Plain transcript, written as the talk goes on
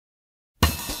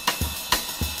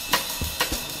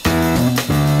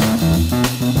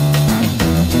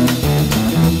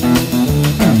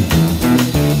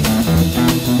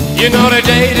You know the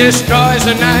day destroys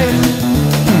the night,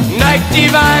 night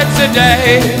divides the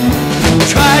day.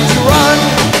 Try to run,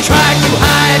 try to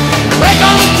hide, break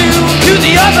on through to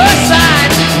the other side,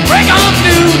 break on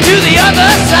through to the other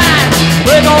side,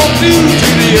 break on through to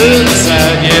the other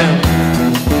side, yeah.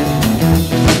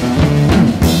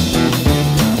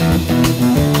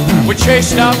 We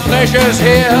chased our pleasures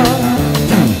here,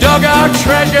 dug our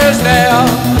treasures there,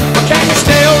 but can you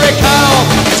still recall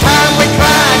the time we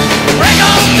cried? Break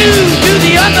on through to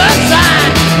the other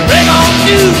side, break on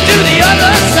through to the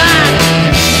other side.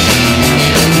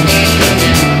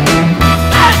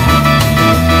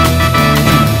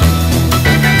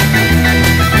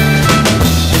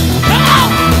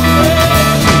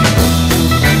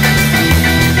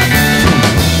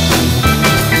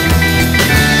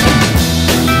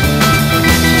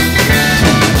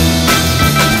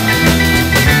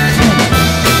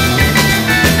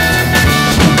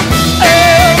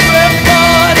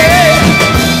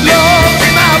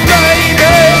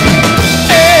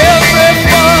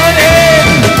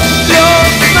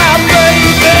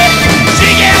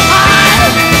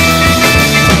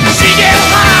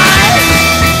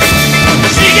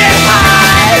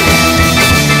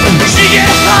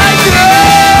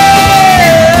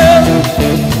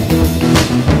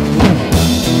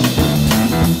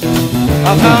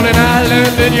 I found an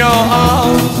island in your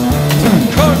arms,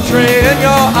 country in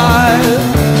your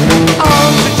eyes.